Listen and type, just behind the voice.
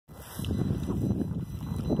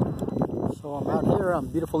So I'm out here on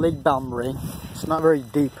beautiful Lake Balmorhea. It's not very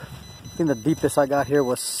deep. I think the deepest I got here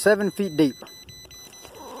was 7 feet deep.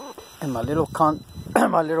 And my little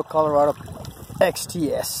Colorado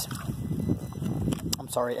XTS. I'm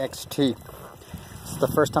sorry, XT. It's the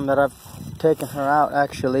first time that I've taken her out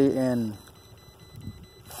actually in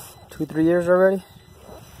 2-3 years already.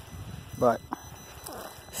 But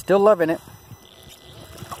still loving it.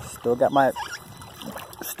 Still got my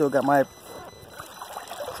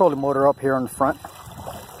trolling motor up here on the front.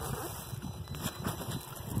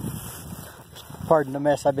 Pardon the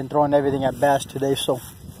mess, I've been throwing everything at bass today, so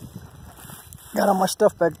got all my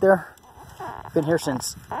stuff back there. Been here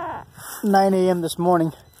since 9 a.m. this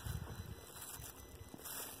morning.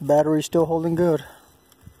 Battery's still holding good.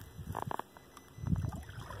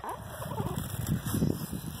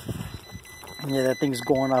 Yeah, that thing's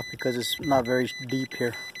going off because it's not very deep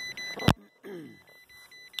here.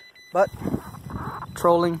 But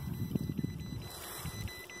trolling,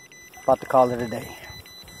 about to call it a day.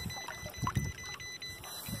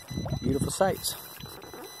 Beautiful sights.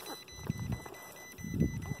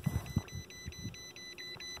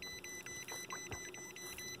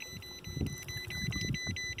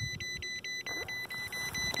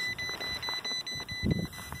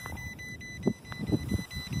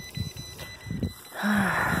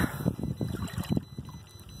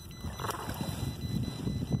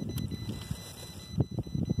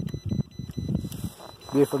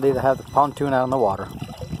 Beautiful day to have the pontoon out on the water.